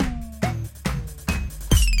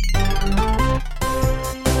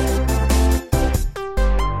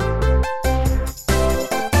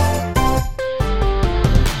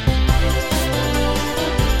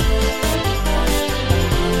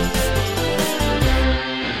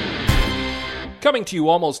Coming to you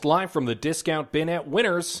almost live from the discount bin at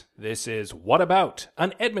Winners, this is What About,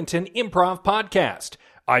 an Edmonton improv podcast.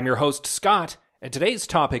 I'm your host, Scott, and today's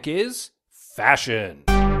topic is fashion.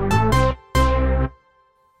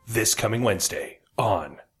 This coming Wednesday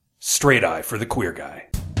on Straight Eye for the Queer Guy.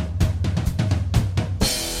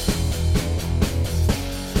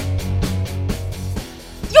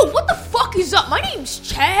 Yo, what the fuck is up? My name's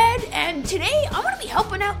Chad, and today I'm gonna be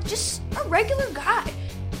helping out just a regular guy.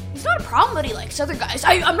 It's not a problem that he likes other guys.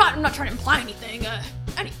 I'm not trying to imply anything.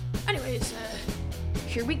 Anyways,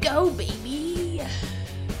 here we go, baby.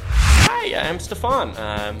 Hi, I'm Stefan.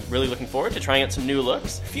 I'm really looking forward to trying out some new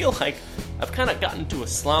looks. I feel like I've kind of gotten into a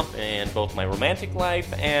slump in both my romantic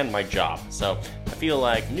life and my job. So I feel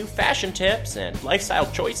like new fashion tips and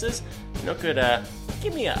lifestyle choices, could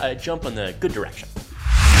give me a jump in the good direction.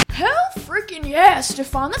 Hell freaking yeah,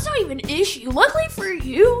 Stefan. That's not even an issue. Luckily for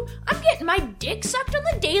you, I'm getting my dick sucked on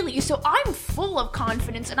the daily, so I'm full of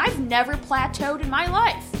confidence, and I've never plateaued in my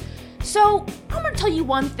life. So, I'm gonna tell you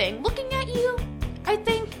one thing. Looking at you, I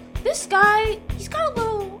think this guy, he's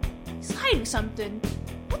hiding something.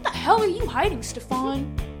 What the hell are you hiding,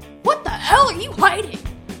 Stefan? What the hell are you hiding?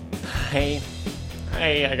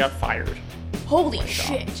 I got fired. Holy My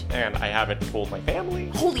shit. job. And I haven't told my family.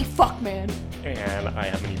 Holy fuck, man. And I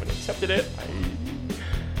haven't even accepted it.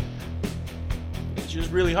 It's just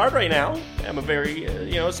really hard right now. I'm a very,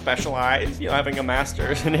 specialized, having a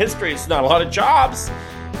master's in history. It's not a lot of jobs.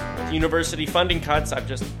 With university funding cuts, I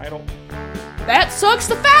don't... That sucks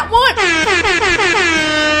the fat one!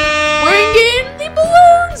 Bring in the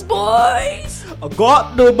balloons, boys! I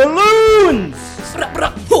got the balloons!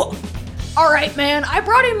 Alright, man, I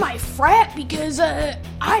brought in my frat because,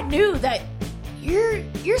 I knew that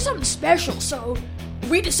you're something special, so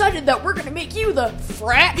we decided that we're gonna make you the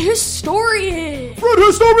frat historian! Fred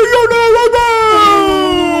historian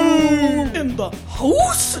in the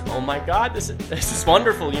house? Oh my god, this is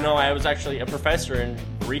wonderful. I was actually a professor in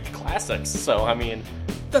Greek classics, so,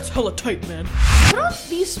 That's hella tight, man. Put on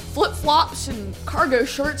these flip-flops and cargo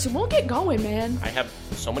shorts and we'll get going, man. I have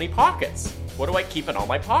so many pockets. What do I keep in all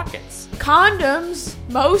my pockets? Condoms,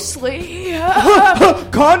 mostly.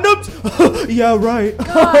 Condoms? Yeah, right.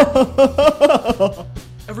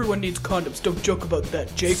 Everyone needs condoms. Don't joke about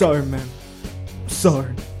that, Jake. Sorry, man.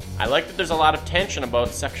 Sorry. I like that there's a lot of tension about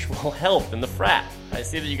sexual health in the frat. I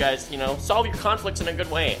see that you guys, solve your conflicts in a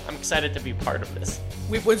good way. I'm excited to be part of this.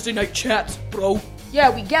 We have Wednesday night chats, bro. Yeah,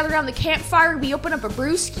 we gather around the campfire, we open up a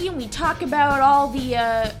brewski, and we talk about all the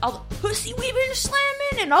pussy we've been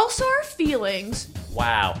slamming, and also our feelings.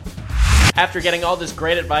 Wow. After getting all this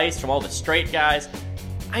great advice from all the straight guys,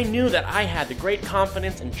 I knew that I had the great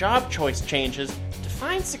confidence and job choice changes to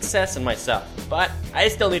find success in myself. But I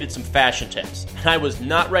still needed some fashion tips, and I was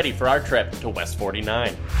not ready for our trip to West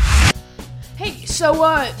 49. Hey, so,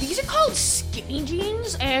 these are called skinny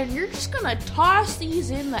jeans, and you're just gonna toss these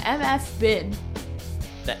in the MF bin.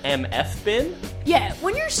 The MF bin? Yeah,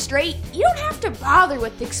 when you're straight, you don't have to bother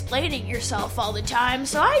with explaining yourself all the time,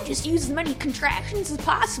 so I just use as many contractions as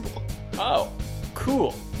possible. Oh,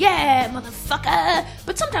 cool. Yeah, motherfucker!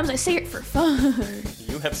 But sometimes I say it for fun.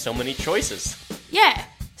 You have so many choices. Yeah,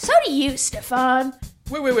 so do you, Stefan.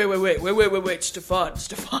 Wait, Stefan.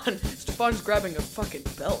 Stefan's grabbing a fucking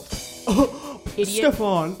belt. Idiot.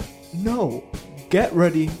 Stefan, no. Get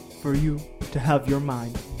ready for you to have your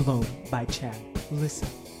mind blown by Chad. Listen.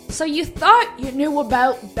 So you thought you knew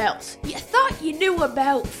about belts. You thought you knew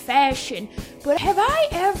about fashion. But have I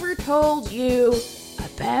ever told you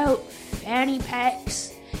about fanny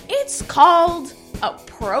packs? It's called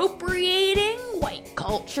appropriating white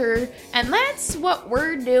culture. And that's what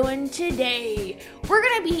we're doing today. We're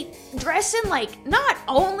gonna be dressing like not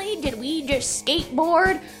only did we just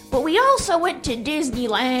skateboard, but we also went to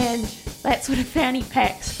Disneyland. That's what a fanny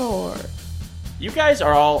pack's for. You guys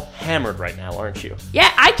are all hammered right now, aren't you?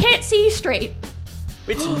 Yeah, I can't see straight.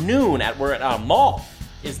 It's noon we're at a mall.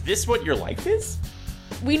 Is this what your life is?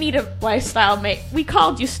 We need a lifestyle mate. We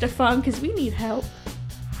called you, Stefan, because we need help.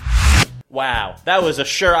 Wow, that was a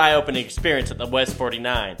sure eye-opening experience at the West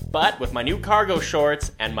 49. But with my new cargo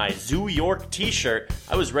shorts and my Zoo York t-shirt,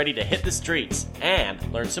 I was ready to hit the streets and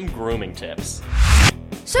learn some grooming tips.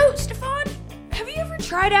 So, Stefan, have you ever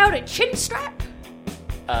tried out a chin strap?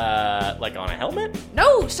 Like on a helmet?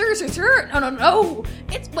 No, sir. No.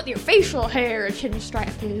 It's what your facial hair a chin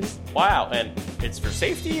strap is. Wow, and it's for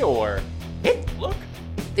safety or... Look.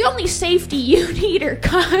 The only safety you need are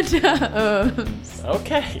condoms.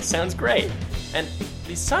 Okay, sounds great. And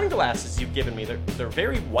these sunglasses you've given me, they're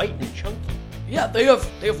very white and chunky. Yeah, they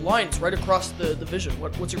have lines right across the vision.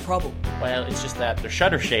 What's your problem? Well, it's just that they're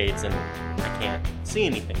shutter shades and I can't see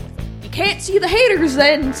anything with them. You can't see the haters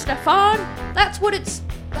then, Stefan. That's what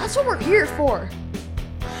we're here for.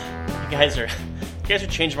 You guys are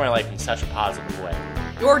changing my life in such a positive way.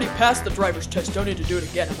 You already passed the driver's test. Don't need to do it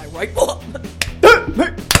again, am I right?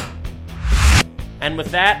 And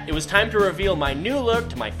with that, it was time to reveal my new look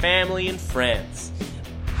to my family and friends.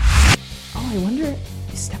 Oh, I wonder,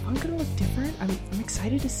 is Stefan gonna look different? I'm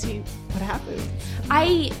excited to see what happens.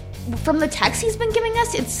 From the text he's been giving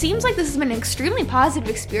us, it seems like this has been an extremely positive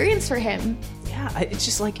experience for him. Yeah, it's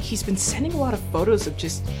just like he's been sending a lot of photos of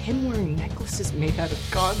just him wearing necklaces made out of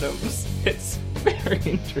condoms. It's very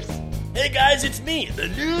interesting. Hey guys, it's me, the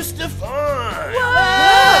new Stefan!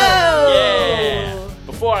 Whoa! Yeah!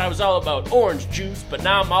 Before I was all about orange juice, but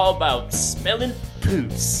now I'm all about smelling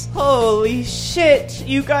poots. Holy shit!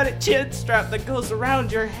 You got a chin strap that goes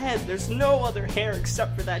around your head. There's no other hair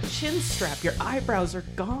except for that chin strap. Your eyebrows are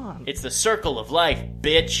gone. It's the circle of life,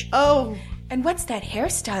 bitch. Oh, And what's that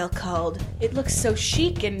hairstyle called? It looks so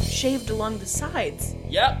chic and shaved along the sides.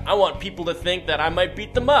 Yep, I want people to think that I might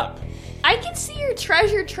beat them up. I can see your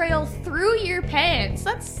treasure trail through your pants.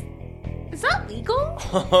 Is that legal?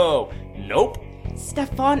 Oh, nope.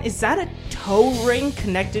 Stefan, is that a toe ring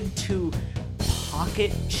connected to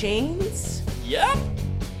pocket chains? Yep.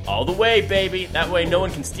 All the way, baby. That way no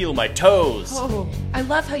one can steal my toes. Oh, I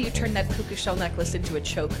love how you turned that puka shell necklace into a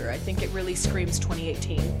choker. I think it really screams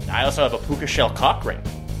 2018. I also have a puka shell cock ring.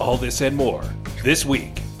 All this and more this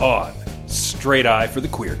week on Straight Eye for the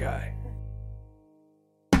Queer Guy.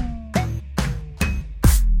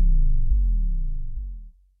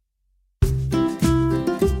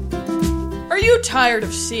 Are you tired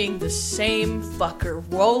of seeing the same fucker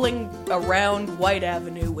rolling around White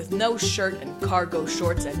Avenue with no shirt and cargo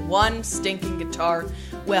shorts and one stinking guitar?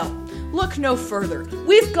 Well, look no further.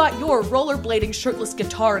 We've got your rollerblading shirtless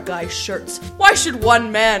guitar guy shirts. Why should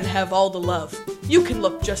one man have all the love? You can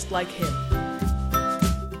look just like him.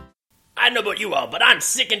 I know about you all, but I'm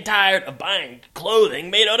sick and tired of buying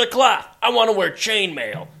clothing made out of cloth. I want to wear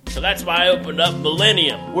chainmail. So that's why I opened up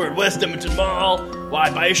Millennium. We're at West Edmonton Mall.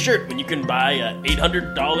 Why buy a shirt when you can buy a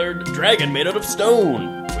 $800 dragon made out of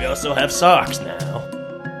stone? We also have socks now.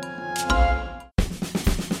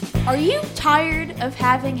 Are you tired of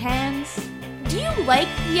having hands? Do you like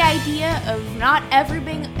the idea of not ever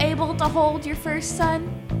being able to hold your first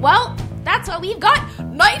son? Well, that's why we've got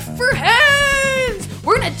Knife for Hands!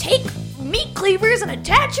 We're gonna take meat cleavers and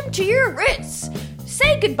attach them to your wrists.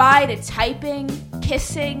 Say goodbye to typing,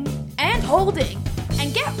 kissing, and holding.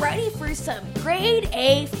 And get ready for some grade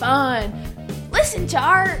A fun. Listen to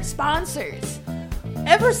our sponsors.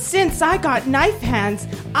 ever since I got knife hands,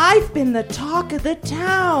 I've been the talk of the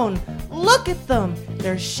town. Look at them.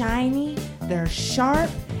 They're shiny, they're sharp,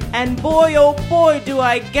 and boy, oh boy, do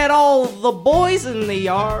I get all the boys in the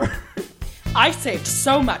yard. I saved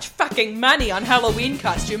so much fucking money on Halloween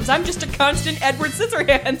costumes. I'm just a constant Edward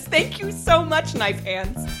Scissorhands. Thank you so much, Knife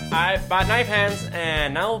Hands. I bought knife hands,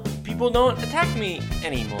 and now people don't attack me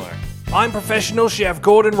anymore. I'm professional chef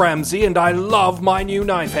Gordon Ramsay, and I love my new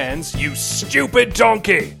knife hands, you stupid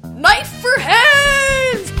donkey! Knife for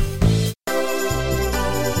Hands!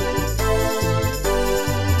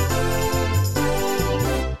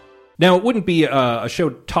 Now, it wouldn't be a show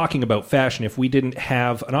talking about fashion if we didn't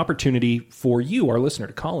have an opportunity for you, our listener,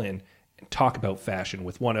 to call in and talk about fashion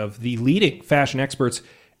with one of the leading fashion experts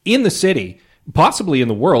in the city, possibly in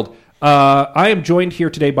the world. I am joined here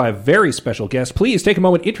today by a very special guest. Please take a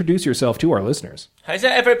moment, introduce yourself to our listeners. Hi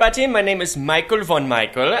there, everybody. My name is Michael von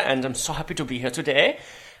Michael, and I'm so happy to be here today.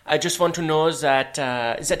 I just want to know that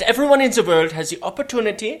everyone in the world has the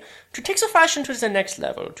opportunity to take the fashion to the next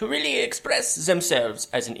level, to really express themselves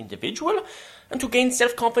as an individual, and to gain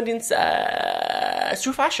self-confidence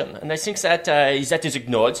through fashion. And I think that that is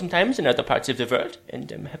ignored sometimes in other parts of the world,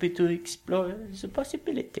 and I'm happy to explore the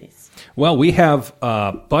possibilities. Well, we have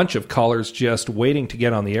a bunch of callers just waiting to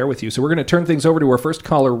get on the air with you, so we're going to turn things over to our first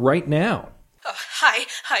caller right now. Oh, hi,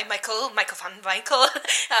 Michael von Michael.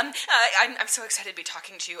 I'm so excited to be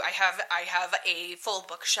talking to you. I have a full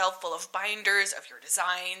bookshelf full of binders of your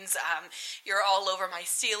designs. You're all over my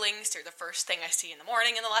ceilings. You're the first thing I see in the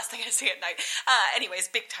morning and the last thing I see at night. Anyways,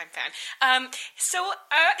 big time fan. So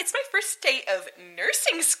it's my first day of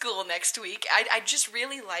nursing school next week. I'd just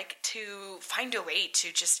really like to find a way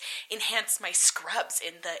to just enhance my scrubs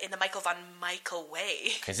in the Michael von Michael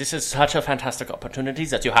way. This is such a fantastic opportunity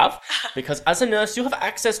that you have, because as a nurse, you have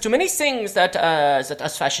access to many things that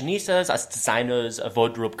us fashionistas, as designers,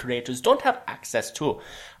 wardrobe creators don't have access to.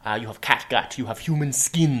 You have catgut, you have human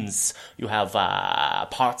skins, you have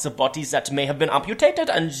parts of bodies that may have been amputated,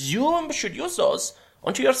 and you should use those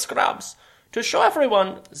onto your scrubs to show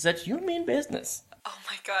everyone that you mean business. Oh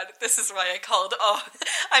my god, this is why I called. Oh,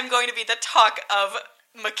 I'm going to be the talk of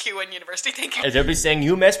McEwen University. Thank you. As everybody's saying,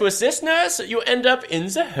 you mess with this nurse, you end up in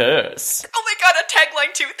the hearse. Oh my god, a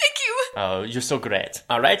tagline too. Thank you. Oh, you're so great.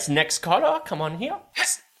 All right, next caller, come on here.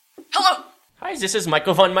 Yes. Hello. Hi, this is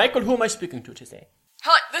Michael Von Michael. Who am I speaking to today?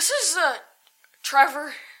 Hi, this is,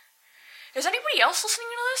 Trevor. Is anybody else listening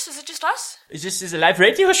to this? Is it just us? This is a live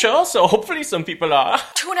radio show, so hopefully some people are.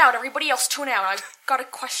 Tune out, everybody else tune out. I've got a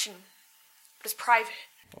question. But it's private.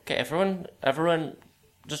 Okay, everyone,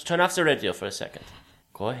 just turn off the radio for a second.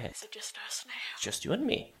 Go ahead. Is it just us now? Just you and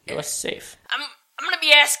me. You're safe. I'm gonna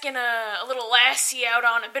be asking a little lassie out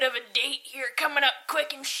on a bit of a date here coming up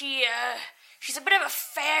quick, and she's a bit of a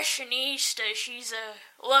fashionista. She's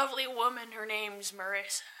a lovely woman. Her name's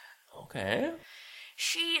Marissa. Okay.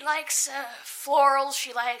 She likes florals.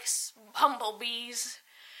 She likes bumblebees.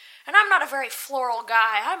 And I'm not a very floral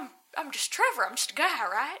guy. I'm just Trevor. I'm just a guy,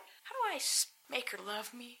 right? How do I make her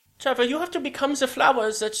love me? Trevor, you have to become the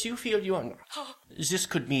flowers that you feel you are not. This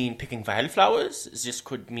could mean picking wildflowers. This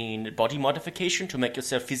could mean body modification to make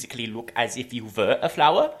yourself physically look as if you were a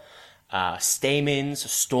flower. Stamens,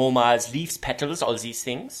 stomas, leaves, petals, all these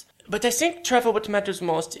things. But I think, Trevor, what matters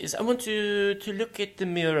most is I want you to look at the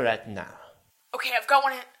mirror right now. Okay, I've got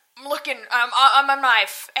one. I'm looking. I'm on my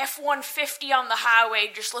F-150 on the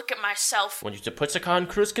highway. Just look at myself. I want you to put the car on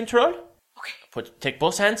cruise control. Okay. Take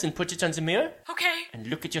both hands and put it on the mirror. Okay. And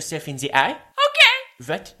look at yourself in the eye. Okay.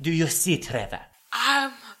 What do you see, Trevor?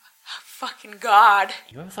 I'm a fucking god.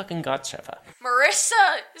 You're a fucking god, Trevor.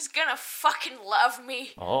 Marissa is gonna fucking love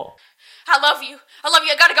me. Oh. I love you. I love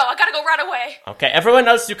you. I gotta go right away. Okay, everyone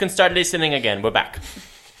else, you can start listening again. We're back.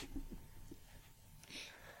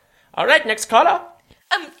 All right, next caller.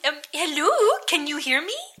 Hello? Can you hear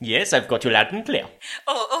me? Yes, I've got you loud and clear.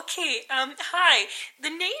 Oh, okay. Hi. The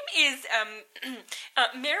name is,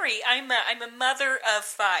 Mary. I'm a mother of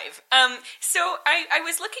 5. So I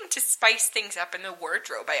was looking to spice things up in the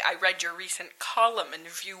wardrobe. I read your recent column in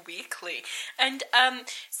View Weekly. And,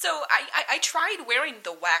 so I tried wearing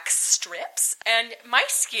the wax strips, and my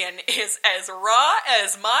skin is as raw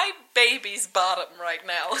as my baby's bottom right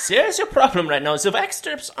now. There's your problem right now. The wax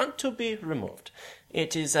strips aren't to be removed.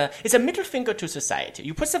 It's a middle finger to society.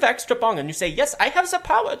 You put the wax strip on and you say, yes, I have the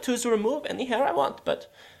power to remove any hair I want, but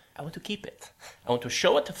I want to keep it. I want to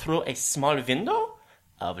show it through a small window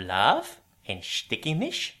of love and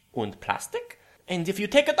stickiness and plastic. And if you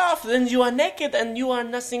take it off, then you are naked and you are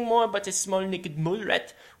nothing more but a small naked mole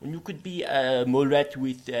rat. And you could be a mole rat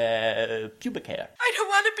with pubic hair. I don't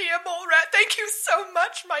want to be a mole rat. Thank you so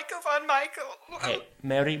much, Michael Von Michael. Hey,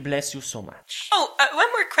 Mary, bless you so much. Oh,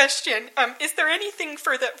 one more question. Is there anything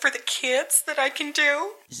for the kids that I can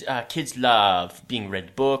do? Kids love being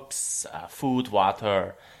read books, food,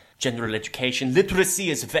 water, general education. Literacy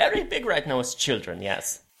is very big right now as children,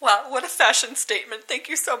 yes. Wow, what a fashion statement. Thank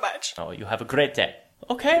you so much. Oh, you have a great day.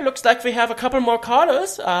 Okay, looks like we have a couple more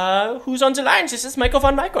callers. Who's on the line? This is Michael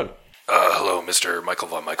Von Michael. Hello, Mr. Michael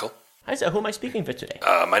Von Michael. Hi, sir. Who am I speaking with today?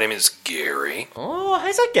 My name is Gary. Oh,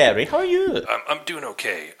 hi, sir, Gary. How are you? I'm doing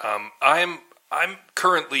okay. I'm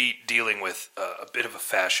currently dealing with a bit of a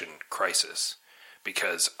fashion crisis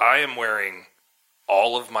because I am wearing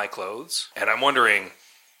all of my clothes, and I'm wondering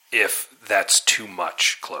if that's too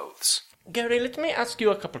much clothes. Gary, let me ask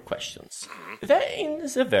you a couple questions. Mm-hmm. Where in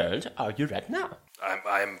the world are you right now?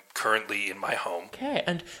 I'm currently in my home. Okay,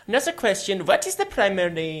 and another question, what is the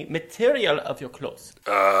primary material of your clothes?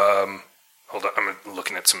 Hold on, I'm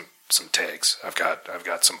looking at some tags. I've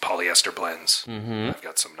got some polyester blends. Mm-hmm. I've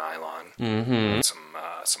got some nylon. Mm-hmm.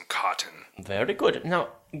 Some cotton. Very good. Now,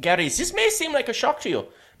 Gary, this may seem like a shock to you,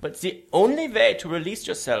 but the only way to release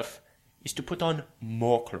yourself is to put on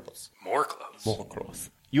more clothes. More clothes? More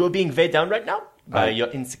clothes. You are being weighed down right now by your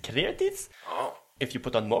insecurities. Oh. If you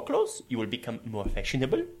put on more clothes, you will become more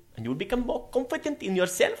fashionable, and you will become more confident in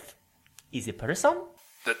yourself as a person.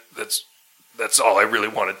 That's all I really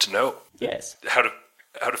wanted to know. Yes. How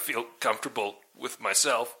to feel comfortable with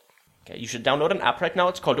myself. Okay, you should download an app right now.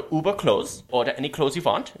 It's called Uber Clothes. Order any clothes you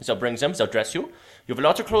want. They'll bring them. They'll dress you. You have a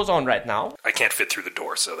lot of clothes on right now. I can't fit through the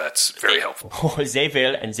door, so that's very helpful. Oh, they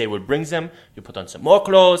will, and they will bring them. You put on some more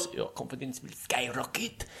clothes. Your confidence will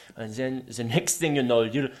skyrocket. And then the next thing you know,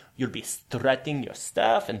 you'll be strutting your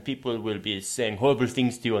stuff, and people will be saying horrible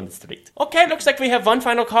things to you on the street. Okay, looks like we have one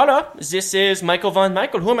final caller. This is Michael Von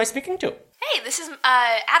Michael. Who am I speaking to? Hey, this is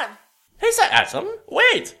Adam. Hey, sir, Adam.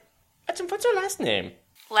 Wait. Adam, what's your last name?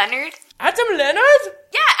 Leonard? Adam Leonard?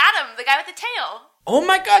 Yeah, Adam, the guy with the tail. Oh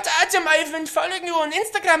my god, Adam, I've been following you on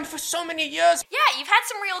Instagram for so many years. Yeah, you've had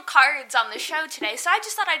some real cards on the show today, so I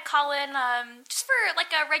just thought I'd call in, just for,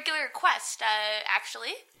 like, a regular request,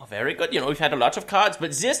 actually. Oh, very good. We've had a lot of cards,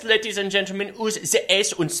 but this, ladies and gentlemen, is the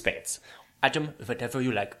ace und spades. Adam, whatever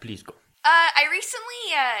you like, please go. I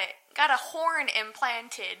recently, got a horn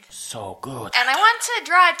implanted. So good. And I want to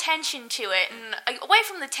draw attention to it, and away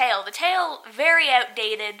from the tail. The tail, very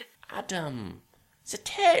outdated. Adam, the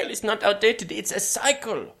tail is not outdated, it's a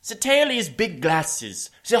cycle. The tail is big glasses.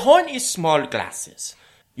 The horn is small glasses.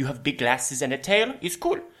 You have big glasses and a tail, it's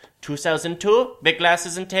cool. 2002, big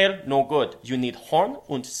glasses and tail, no good. You need horn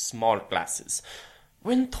and small glasses.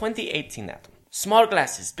 We're in 2018, Adam. Small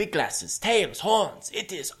glasses, big glasses, tails, horns.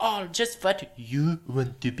 It is all just what you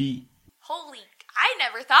want to be. Holy, I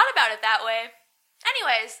never thought about it that way.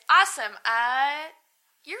 Anyways, awesome.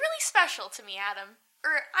 You're really special to me, Adam.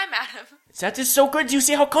 I'm Adam. That is so good. You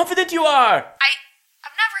see how confident you are.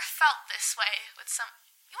 I've never felt this way with some...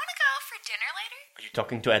 You want to go for dinner later? Are you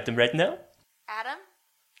talking to Adam right now? Adam?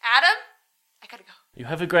 Adam? I gotta go. You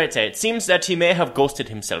have a great day. It seems that he may have ghosted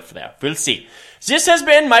himself there. We'll see. This has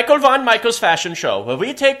been Michael Von Michael's Fashion Show, where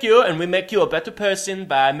we take you and we make you a better person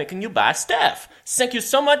by making you buy stuff. Thank you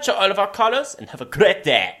so much to all of our callers, and have a great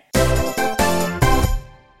day.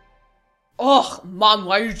 Ugh, Mom,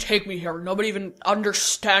 why did you take me here? Nobody even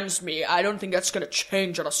understands me. I don't think that's gonna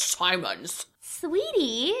change at a Simon's.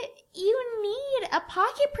 Sweetie, you need a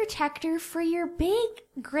pocket protector for your big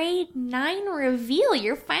grade 9 reveal.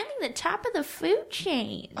 You're finally the top of the food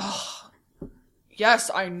chain. Yes,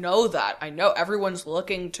 I know that. I know everyone's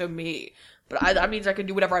looking to me. But that means I can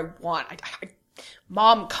do whatever I want.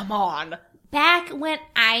 Mom, come on. Back when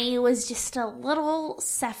I was just a little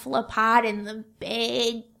cephalopod in the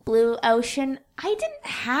big blue ocean, I didn't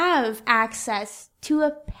have access to a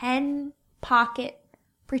pen pocket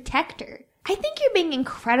protector. I think you're being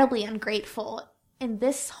incredibly ungrateful in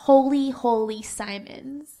this holy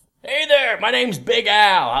Simons. Hey there, my name's Big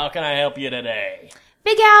Al. How can I help you today?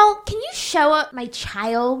 Big Al, can you show up my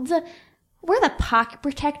child where the pocket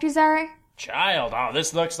protectors are? Child? Oh,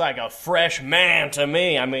 this looks like a fresh man to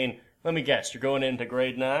me. I mean, let me guess, you're going into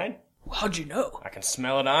grade 9? How'd you know? I can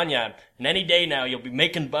smell it on ya. And any day now, you'll be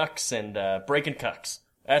making bucks and breaking cucks.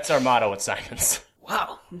 That's our motto at Simon's.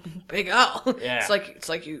 Wow, Big Al. Yeah. It's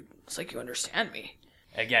like you understand me.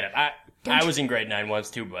 I get it. I was in grade 9 once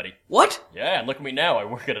too, buddy. What? Yeah, and look at me now. I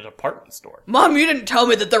work at a department store. Mom, you didn't tell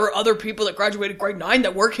me that there were other people that graduated grade 9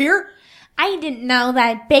 that work here? I didn't know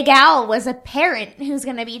that Big Al was a parent who's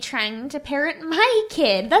gonna be trying to parent my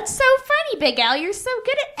kid. That's so funny, Big Al. You're so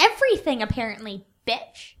good at everything, apparently,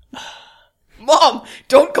 bitch. Mom,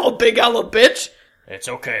 don't call Big Al a bitch. It's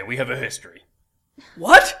okay. We have a history.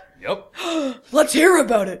 What? Yep. Let's hear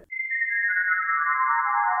about it.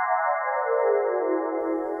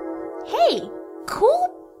 Hey,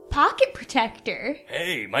 cool pocket protector.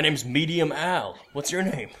 Hey, my name's Medium Al. What's your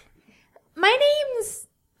name? My name's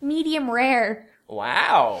Medium Rare.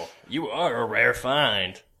 Wow, you are a rare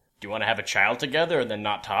find. Do you want to have a child together and then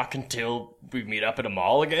not talk until we meet up at a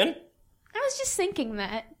mall again? I was just thinking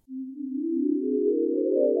that.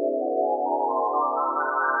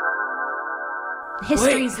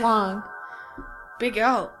 History's long. Big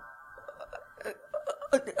Al.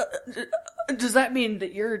 Does that mean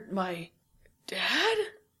that you're my dad?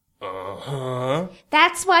 Uh-huh.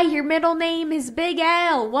 That's why your middle name is Big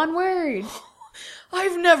Al. One word.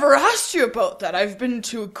 I've never asked you about that. I've been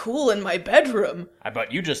too cool in my bedroom. I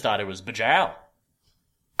bet you just thought it was Bajal.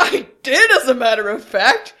 I did, as a matter of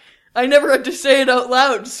fact. I never had to say it out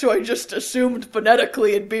loud, so I just assumed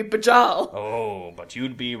phonetically it'd be Bajal. Oh, but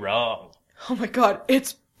you'd be wrong. Oh my god,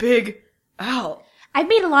 it's Big Al. I've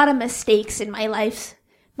made a lot of mistakes in my life,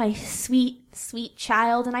 my sweet, sweet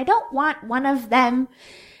child, and I don't want one of them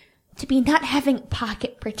to be not having a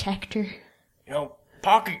pocket protector. You know,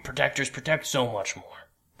 pocket protectors protect so much more.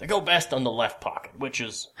 They go best on the left pocket, which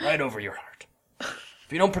is right over your heart. If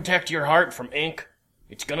you don't protect your heart from ink,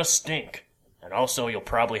 it's gonna stink. And also, you'll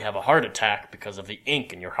probably have a heart attack because of the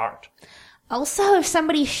ink in your heart. Also, if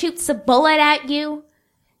somebody shoots a bullet at you,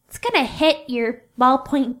 it's gonna hit your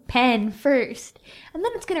ballpoint pen first, and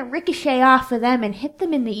then it's gonna ricochet off of them and hit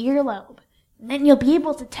them in the earlobe. And then you'll be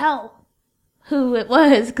able to tell who it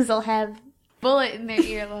was, because they'll have bullet in their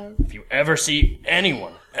earlobe. If you ever see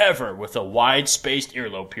anyone, ever, with a wide-spaced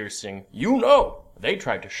earlobe piercing, you know they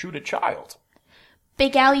tried to shoot a child.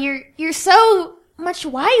 Big Al, you're so much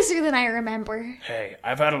wiser than I remember. Hey,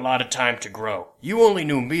 I've had a lot of time to grow. You only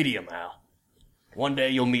knew Medium Al. One day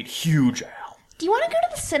you'll meet Huge Al. Do you want to go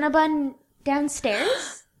to the Cinnabon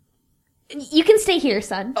downstairs? You can stay here,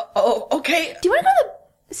 son. Oh, okay. Do you want to go to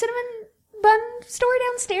the Cinnabon bun store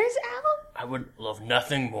downstairs, Al? I would love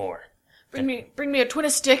nothing more. Bring me a twin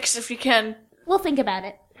of sticks if you can. We'll think about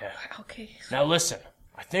it. Yeah. Okay. Now listen,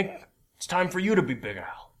 I think it's time for you to be Big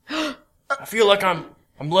Al. I feel like I'm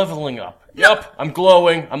leveling up. Yep, I'm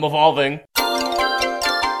glowing, I'm evolving.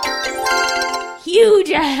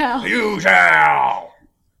 Huge Al! Huge Al!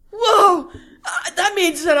 Whoa! That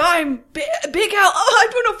means that I'm Big Al. Oh,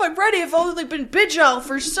 I don't know if I'm ready. I've only been Big Al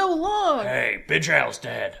for so long. Hey, Big Al's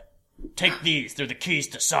dead. Take these, they're the keys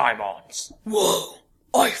to Simon's. Whoa!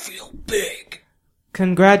 I feel big.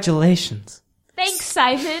 Congratulations. Thanks,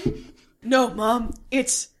 Simon. No, Mom.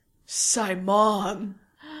 It's Simon.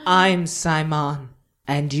 I'm Simon,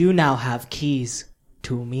 and you now have keys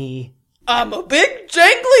to me. I'm a big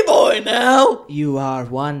jangly boy now. You are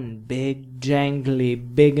one big,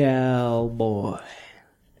 jangly, Big Al boy.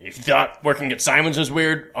 If you thought working at Simon's was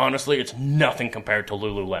weird, honestly, it's nothing compared to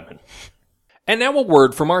Lululemon. And now a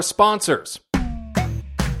word from our sponsors.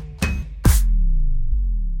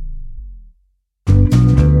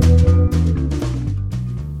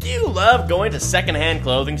 Do you love going to secondhand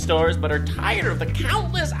clothing stores but are tired of the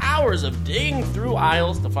countless hours of digging through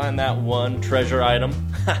aisles to find that one treasure item?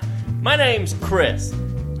 My name's Chris.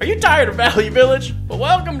 Are you tired of Value Village? Well,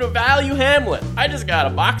 welcome to Value Hamlet. I just got a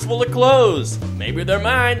box full of clothes. Maybe they're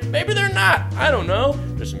mine, maybe they're not. I don't know.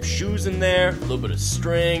 There's some shoes in there, a little bit of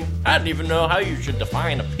string. I don't even know how you should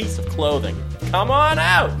define a piece of clothing. Come on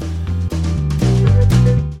out!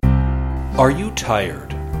 Are you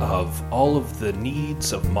tired of all of the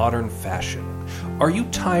needs of modern fashion? Are you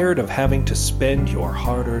tired of having to spend your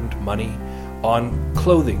hard-earned money on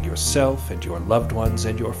clothing yourself and your loved ones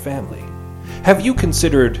and your family? Have you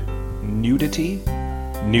considered nudity?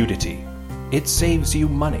 Nudity. It saves you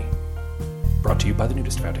money. Brought to you by the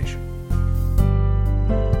Nudist Foundation.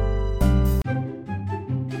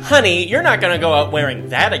 Honey, you're not gonna go out wearing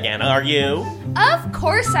that again, are you? Of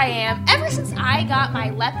course I am. Ever since I got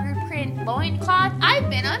my leopard print loincloth, I've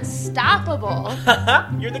been unstoppable.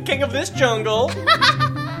 You're the king of this jungle.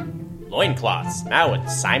 Loincloths, now at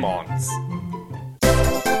Simon's.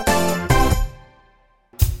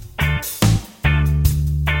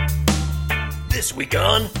 This week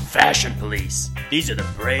on Fashion Police. These are the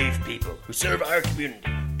brave people who serve our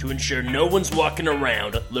community to ensure no one's walking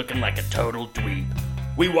around looking like a total dweeb.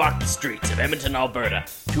 We walk the streets of Edmonton, Alberta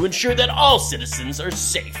to ensure that all citizens are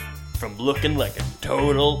safe from looking like a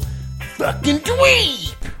total fucking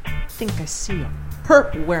dweeb. I think I see a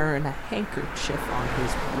perp wearing a handkerchief on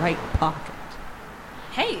his right pocket.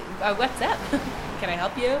 Hey, what's up? Can I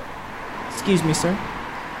help you? Excuse me, sir.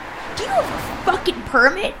 Do you have a fucking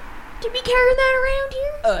permit to be carrying that around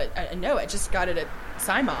here? No, I just got it at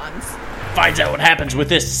Simon's. Finds out what happens with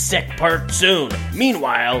this sick perp soon.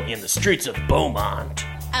 Meanwhile, in the streets of Beaumont.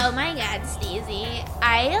 Oh my god, Stacey.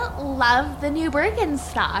 I love the new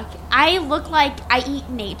Birkenstock. I look like I eat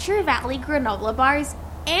Nature Valley granola bars,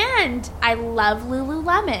 and I love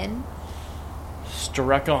Lululemon.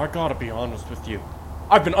 Stareka, I gotta be honest with you.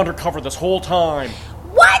 I've been undercover this whole time.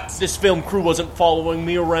 What? This film crew wasn't following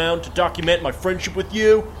me around to document my friendship with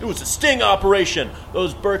you. It was a sting operation.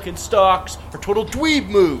 Those Birkenstocks are total dweeb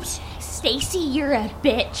moves. Stacey, you're a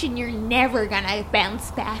bitch, and you're never gonna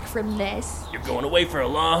bounce back from this. You're going away for a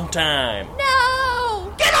long time.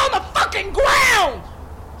 No! Get on the fucking ground!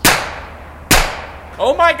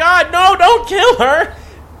 Oh my god, no, don't kill her!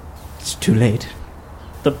 It's too late.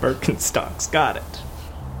 The Birkenstocks got it.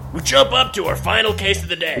 We jump up to our final case of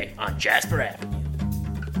the day on Jasper Avenue.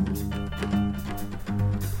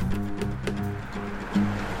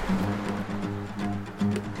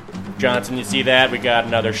 Johnson, you see that? We got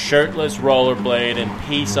another shirtless rollerblade and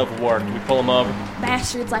piece of work. Can we pull him over?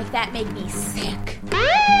 Bastards like that make me sick.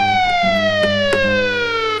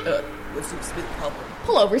 What's the problem?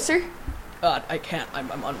 Pull over, sir. I can't. I'm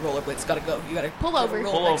on rollerblades. Gotta go. You gotta Pull over.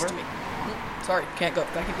 roll Pull next over. to me. Sorry, can't go.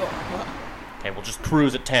 Gotta keep going. Okay, we'll just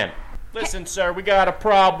cruise at 10. Listen, sir, we got a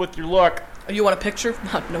problem with your look. Oh, you want a picture?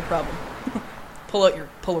 No problem. Pull out your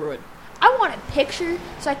Polaroid. I want a picture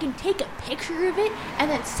so I can take a picture of it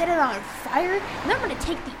and then set it on fire. And then I'm going to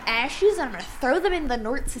take the ashes and I'm going to throw them in the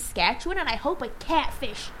North Saskatchewan, and I hope a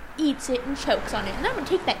catfish eats it and chokes on it. And then I'm going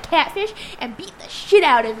to take that catfish and beat the shit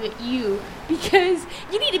out of it, you, because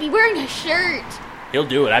you need to be wearing a shirt. He'll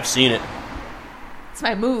do it. I've seen it. It's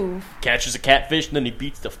my move. Catches a catfish and then he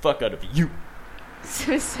beats the fuck out of you.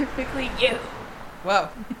 Specifically you.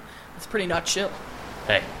 Wow, that's pretty not chill.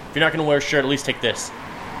 Hey, if you're not going to wear a shirt, at least take this.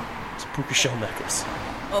 It's a puka shell necklace.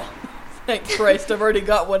 Oh, thank Christ, I've already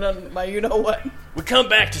got one on my you-know-what. We come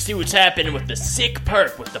back to see what's happening with the sick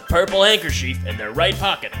perp with the purple handkerchief in their right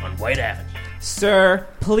pocket on White Avenue. Sir,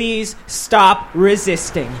 please stop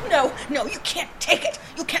resisting. No, you can't take it.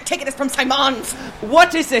 You can't take it. It's from Simons.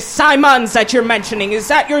 What is this Simons that you're mentioning? Is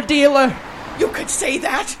that your dealer? You could say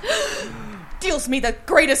that. Deals me the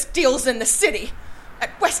greatest deals in the city.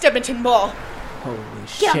 At West Edmonton Mall. Holy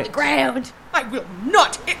Get on shit. the ground. I will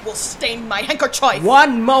not. It will stain my handkerchief.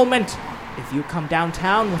 One moment. If you come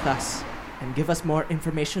downtown with us and give us more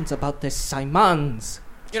information about this Simons.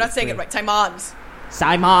 You're not saying it right. Simons.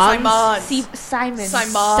 Simons. Simon. Simons.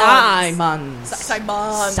 Simons.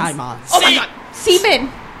 Simons. Oh my god. Seaman.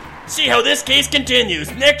 See how this case continues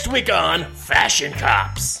next week on Fashion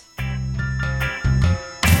Cops.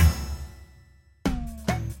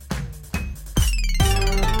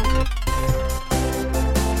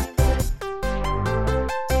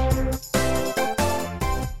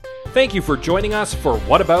 Thank you for joining us for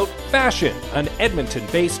What About Fashion, an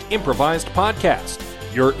Edmonton-based improvised podcast.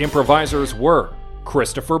 Your improvisers were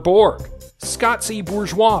Christopher Borg, Scott C.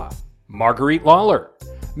 Bourgeois, Marguerite Lawler,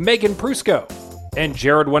 Megan Prusco, and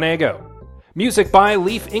Jared Wanego. Music by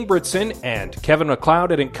Leif Ingbritson and Kevin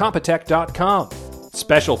McLeod at Incompetech.com.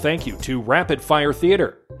 Special thank you to Rapid Fire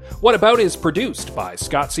Theater. What About is produced by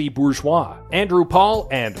Scott C. Bourgeois, Andrew Paul,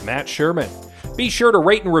 and Matt Sherman. Be sure to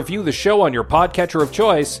rate and review the show on your podcatcher of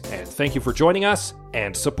choice, and thank you for joining us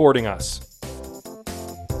and supporting us.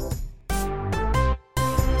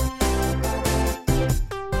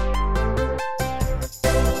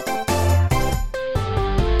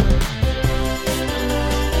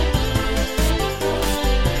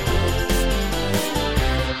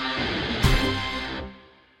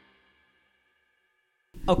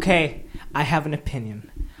 Okay, I have an opinion.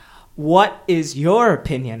 What is your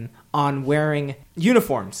opinion on wearing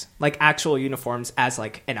uniforms, like actual uniforms, as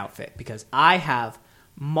like an outfit? Because I have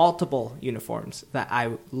multiple uniforms that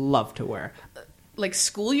I love to wear. Like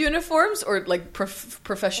school uniforms or like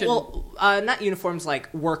professional? Well, not uniforms,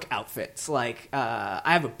 like work outfits. Like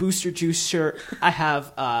I have a Booster Juice shirt. I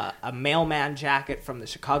have a mailman jacket from the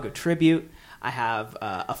Chicago Tribute. I have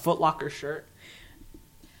a Foot Locker shirt.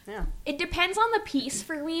 Yeah. It depends on the piece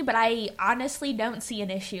for me, but I honestly don't see an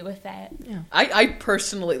issue with that. Yeah. I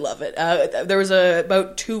personally love it. There was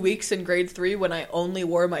about 2 weeks in grade 3 when I only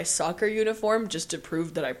wore my soccer uniform just to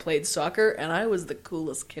prove that I played soccer, and I was the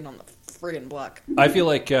coolest kid on the friggin' block. I feel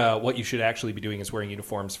like what you should actually be doing is wearing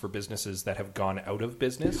uniforms for businesses that have gone out of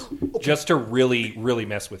business, just to really, really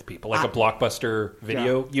mess with people, like a Blockbuster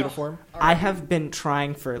video uniform. I have been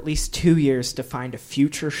trying for at least 2 years to find a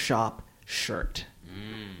Future Shop shirt.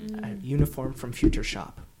 A uniform from Future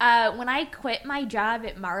Shop. When I quit my job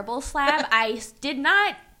at Marble Slab, I did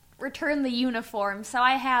not return the uniform, so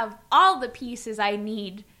I have all the pieces I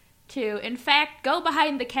need to, in fact, go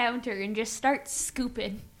behind the counter and just start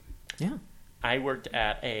scooping. Yeah. I worked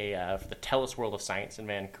at the TELUS World of Science in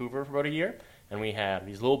Vancouver for about a year, and we had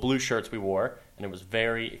these little blue shirts we wore, and it was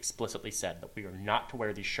very explicitly said that we are not to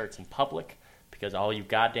wear these shirts in public, because all you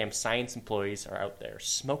goddamn science employees are out there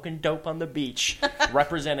smoking dope on the beach,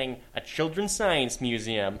 representing a children's science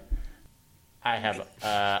museum. I have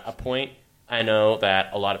a point. I know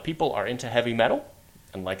that a lot of people are into heavy metal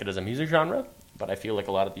and like it as a music genre, but I feel like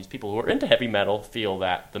a lot of these people who are into heavy metal feel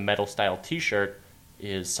that the metal-style t-shirt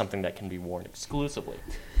is something that can be worn exclusively.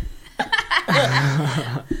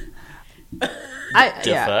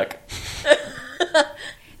 Fuck.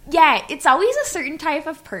 Yeah, it's always a certain type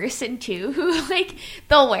of person, too, who, like,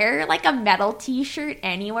 they'll wear, like, a metal t-shirt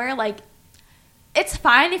anywhere. Like, it's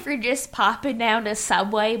fine if you're just popping down to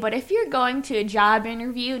Subway, but if you're going to a job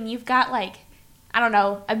interview and you've got, like, I don't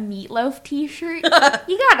know, a Meatloaf t-shirt,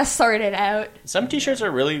 you gotta sort it out. Some t-shirts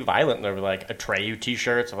are really violent. They're like Atreyu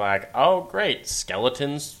t-shirts, like, oh, great,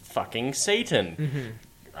 skeletons fucking Satan.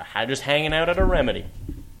 Just hanging out at a Remedy.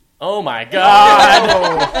 Oh my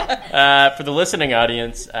god! For the listening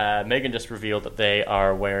audience, Megan just revealed that they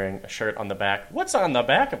are wearing a shirt on the back. What's on the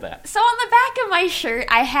back of that? So on the back of my shirt,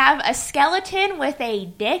 I have a skeleton with a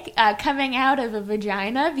dick coming out of a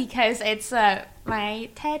vagina because it's my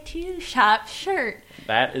tattoo shop shirt.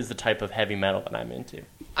 That is the type of heavy metal that I'm into.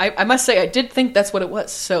 I must say, I did think that's what it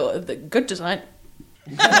was, so good design.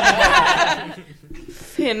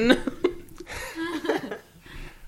 Finn.